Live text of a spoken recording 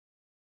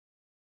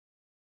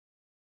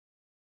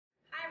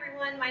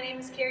everyone, my name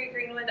is Carrie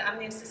Greenwood. I'm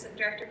the Assistant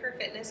Director for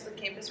Fitness with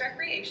Campus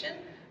Recreation.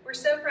 We're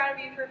so proud of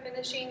you for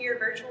finishing your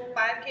virtual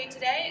 5K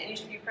today, and you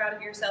should be proud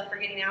of yourself for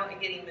getting out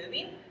and getting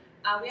moving.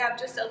 We have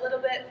just a little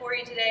bit for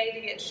you today to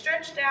get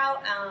stretched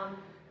out.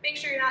 Make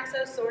sure you're not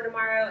so sore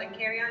tomorrow and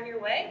carry on your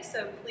way,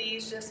 so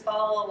please just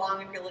follow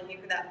along if you're looking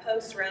for that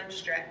post-run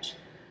stretch.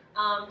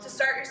 To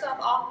start yourself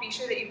off, be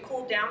sure that you've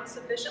cooled down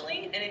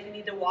sufficiently, and if you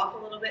need to walk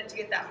a little bit to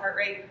get that heart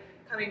rate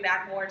coming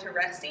back more to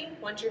resting,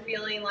 once you're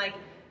feeling like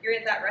you're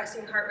at that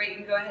resting heart rate, you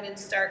can go ahead and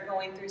start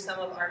going through some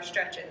of our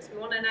stretches. We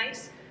want a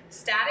nice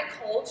static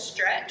hold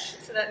stretch,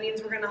 so that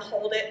means we're going to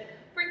hold it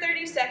for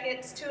 30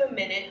 seconds to a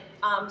minute,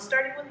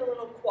 starting with a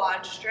little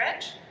quad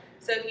stretch.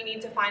 So if you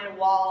need to find a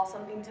wall,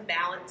 something to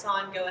balance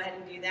on, go ahead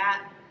and do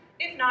that.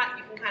 If not,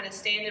 you can kind of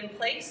stand in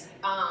place.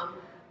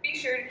 Be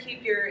sure to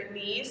keep your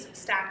knees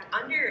stacked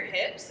under your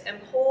hips and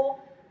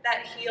pull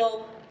that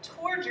heel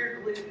towards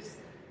your glutes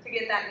to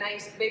get that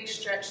nice big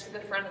stretch to the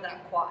front of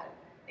that quad.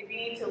 If you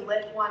need to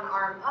lift one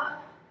arm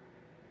up,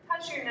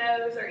 touch your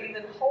nose, or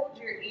even hold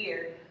your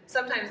ear,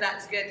 sometimes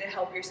that's good to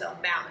help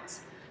yourself balance.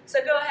 So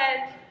go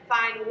ahead,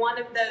 find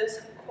one of those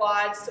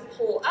quads to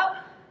pull up,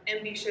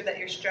 and be sure that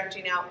you're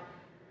stretching out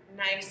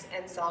nice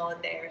and solid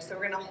there. So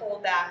we're going to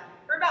hold that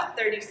for about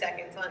 30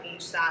 seconds on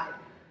each side.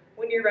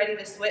 When you're ready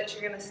to switch,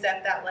 you're going to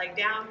step that leg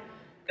down.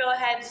 Go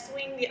ahead,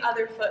 swing the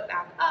other foot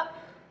back up.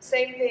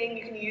 Same thing,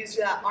 you can use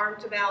that arm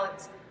to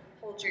balance,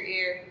 hold your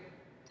ear,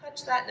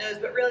 touch that nose,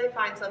 but really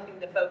find something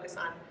to focus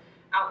on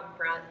out in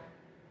front.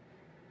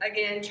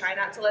 Again, try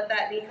not to let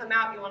that knee come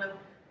out. You want to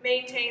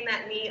maintain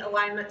that knee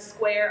alignment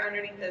square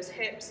underneath those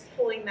hips,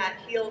 pulling that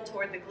heel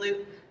toward the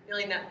glute,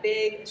 feeling that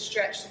big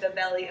stretch to the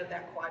belly of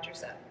that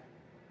quadricep.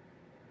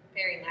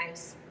 Very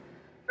nice.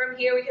 From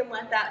here, we can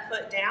let that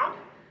foot down,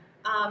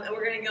 and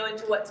we're going to go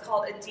into what's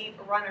called a deep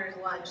runner's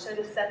lunge. So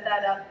to set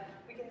that up,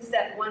 we can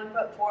step one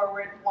foot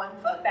forward, one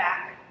foot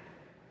back.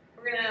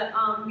 We're going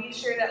to be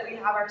sure that we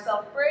have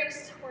ourselves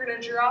braced. We're going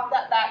to drop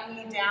that back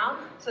knee down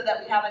so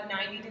that we have a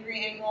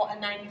 90-degree angle, a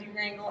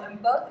 90-degree angle in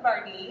both of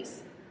our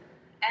knees.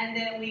 And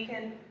then we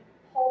can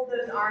hold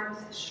those arms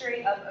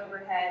straight up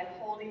overhead,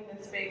 holding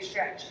this big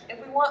stretch.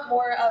 If we want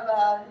more of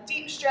a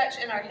deep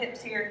stretch in our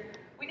hips here,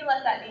 we can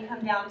let that knee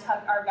come down,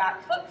 tuck our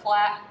back foot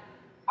flat.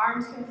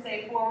 Arms can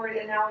stay forward,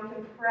 and now we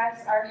can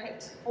press our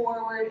hips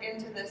forward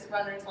into this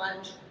runner's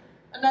lunge.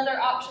 Another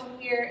option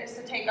here is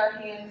to take our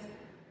hands,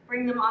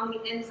 bring them on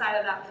the inside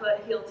of that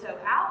foot, heel toe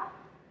out,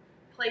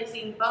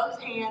 placing both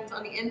hands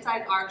on the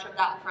inside arch of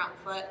that front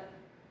foot.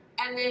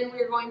 And then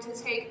we're going to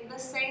take the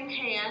same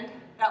hand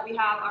that we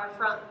have our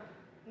front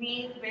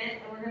knee bent,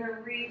 and we're going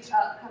to reach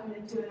up, coming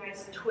into a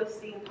nice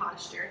twisting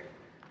posture.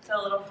 So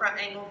a little front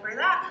angle for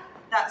that.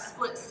 That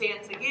split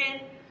stance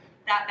again.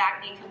 That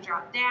back knee can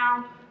drop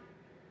down,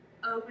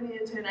 opening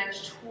into a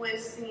nice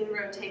twisting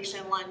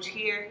rotation lunge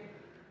here.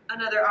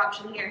 Another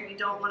option here, if you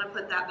don't want to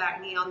put that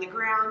back knee on the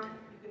ground,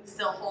 you can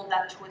still hold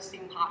that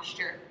twisting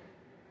posture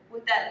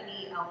with that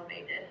knee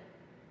elevated.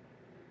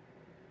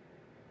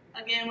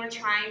 Again, we're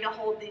trying to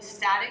hold these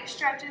static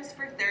stretches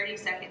for 30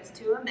 seconds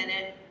to a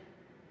minute,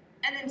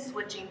 and then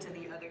switching to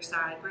the other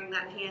side. Bring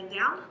that hand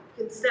down.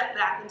 You can step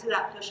back into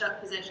that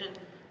push-up position.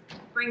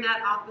 Bring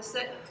that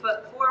opposite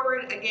foot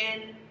forward.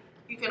 Again,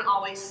 you can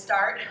always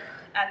start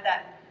at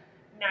that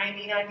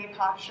 90-90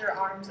 posture,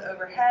 arms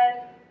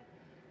overhead.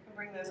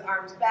 Bring those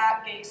arms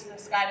back, gaze to the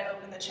sky to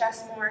open the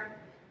chest more.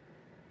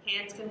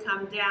 Hands can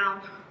come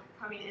down,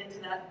 coming into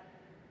that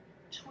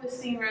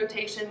twisting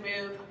rotation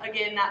move.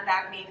 Again, that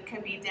back knee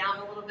can be down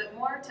a little bit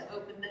more to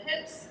open the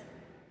hips.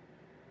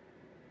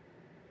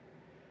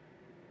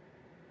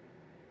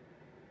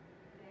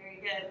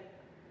 Very good.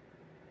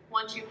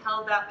 Once you've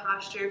held that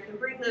posture, you can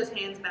bring those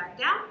hands back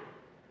down.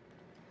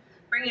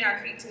 Bringing our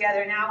feet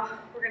together now,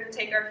 we're going to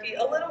take our feet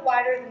a little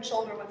wider than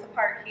shoulder width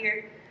apart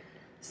here,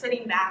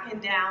 sitting back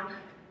and down.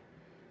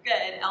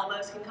 Good,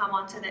 elbows can come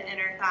onto the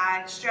inner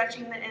thigh,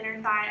 stretching the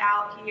inner thigh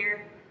out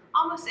here,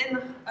 almost in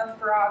a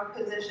frog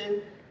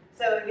position.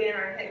 So again,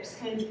 our hips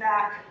hinge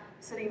back,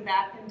 sitting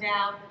back and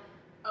down,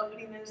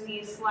 opening those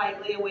knees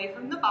slightly away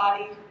from the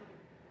body.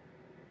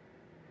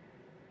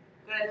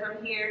 Good,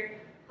 from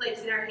here,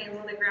 placing our hands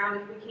on the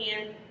ground if we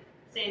can,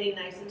 standing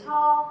nice and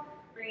tall,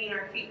 bringing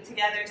our feet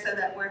together so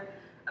that we're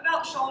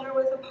about shoulder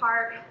width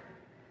apart.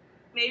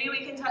 Maybe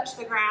we can touch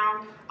the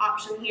ground,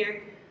 option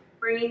here.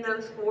 Bringing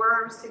those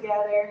forearms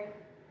together,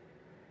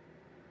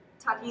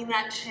 tucking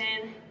that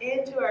chin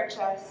into our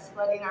chest,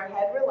 letting our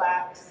head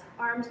relax.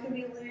 Arms can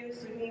be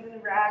loose, we can even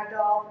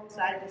ragdoll from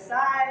side to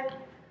side.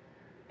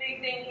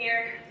 Big thing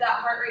here, that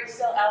heart rate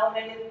still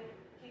elevated,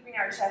 keeping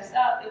our chest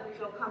up. If we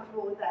feel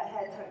comfortable with that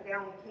head tucked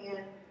down, we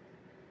can.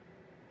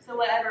 So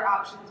whatever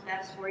option is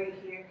best for you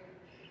here.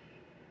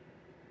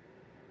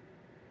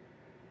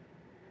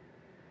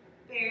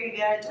 Very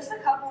good, just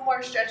a couple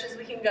more stretches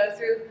we can go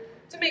through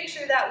to make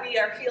sure that we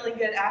are feeling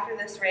good after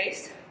this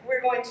race. We're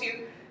going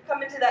to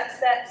come into that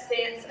set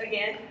stance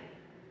again,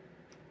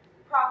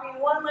 propping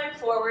one leg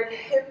forward,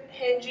 hip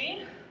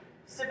hinging,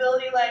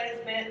 stability leg is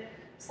bent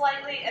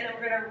slightly, and then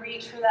we're going to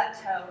reach for that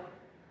toe.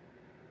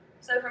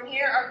 So from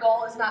here, our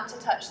goal is not to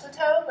touch the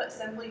toe, but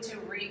simply to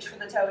reach for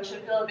the toe. We should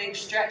feel a big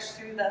stretch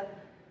through the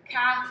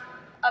calf,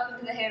 up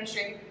into the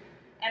hamstring,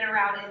 and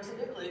around into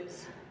the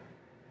glutes.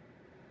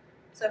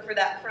 So for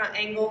that front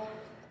angle,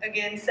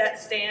 again, set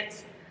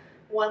stance.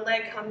 One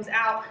leg comes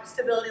out,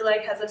 stability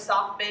leg has a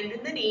soft bend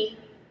in the knee,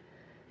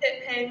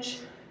 hip hinge,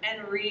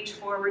 and reach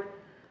forward,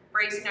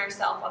 bracing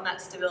ourselves on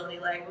that stability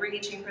leg,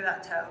 reaching for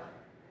that toe.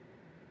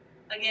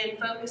 Again,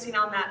 focusing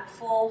on that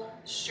full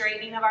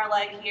straightening of our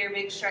leg here,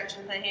 big stretch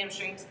into the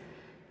hamstrings,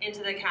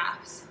 into the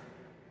calves.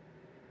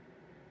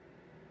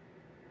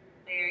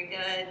 Very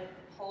good.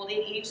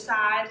 Holding each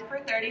side for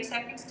 30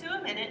 seconds to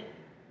a minute.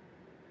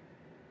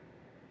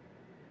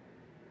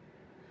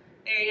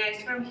 Very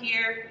nice. From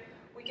here,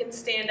 we can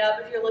stand up.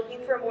 If you're looking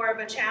for more of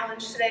a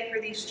challenge today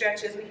for these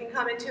stretches, we can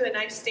come into a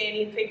nice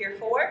standing figure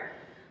four,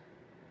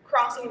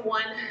 crossing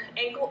one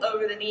ankle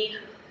over the knee,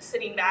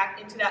 sitting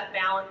back into that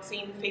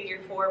balancing figure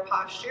four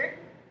posture.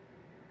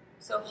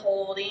 So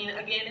holding,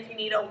 again, if you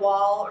need a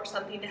wall or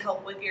something to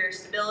help with your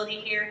stability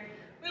here,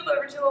 move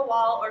over to a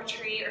wall or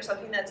tree or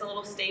something that's a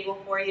little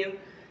stable for you.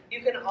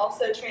 You can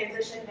also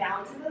transition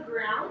down to the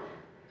ground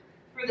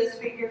for this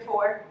figure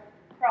four,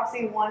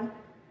 crossing one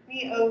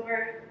knee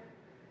over,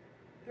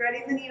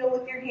 threading the needle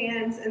with your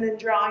hands, and then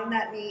drawing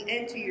that knee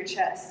into your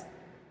chest.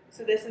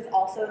 So this is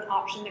also an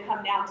option to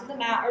come down to the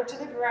mat or to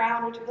the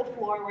ground or to the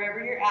floor,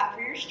 wherever you're at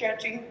for your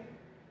stretching,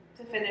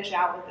 to finish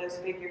out with those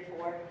figure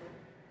four.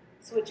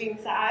 Switching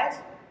sides.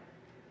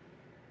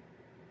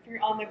 If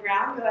you're on the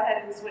ground, go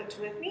ahead and switch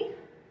with me.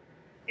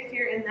 If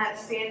you're in that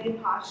standing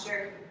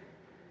posture,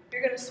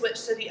 you're going to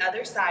switch to the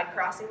other side,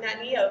 crossing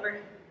that knee over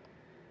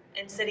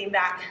and sitting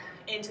back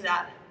into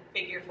that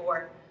figure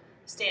four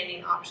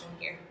standing option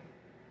here.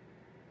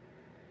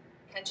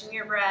 Catching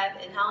your breath,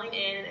 inhaling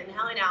in and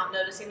inhaling out,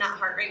 noticing that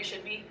heart rate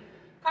should be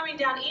coming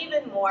down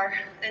even more,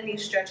 and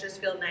these stretches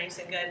feel nice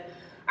and good.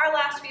 Our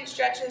last few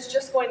stretches,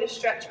 just going to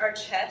stretch our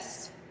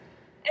chest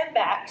and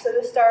back. So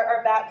to start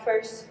our back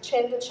first,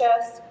 chin to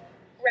chest,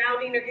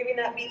 rounding or giving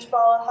that beach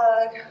ball a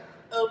hug,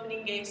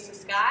 opening gaze to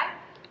sky.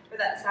 For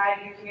that side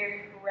view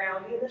here,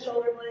 rounding the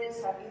shoulder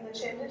blades, tucking the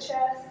chin to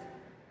chest,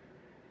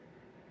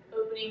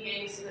 opening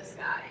gaze to the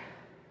sky.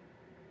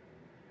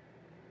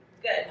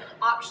 Good.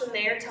 Option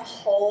there to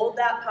hold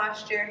that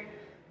posture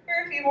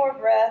for a few more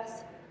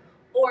breaths,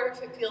 or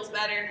if it feels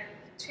better,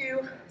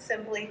 to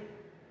simply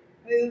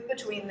move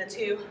between the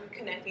two,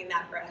 connecting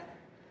that breath.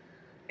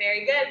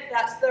 Very good.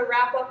 That's the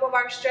wrap up of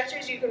our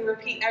stretches. You can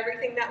repeat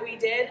everything that we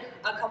did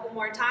a couple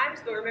more times,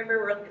 but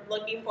remember, we're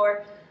looking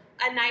for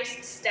a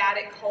nice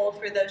static hold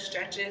for those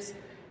stretches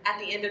at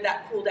the end of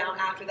that cool down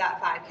after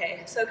that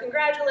 5K. So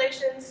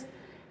congratulations,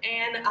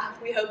 and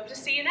we hope to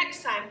see you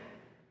next time.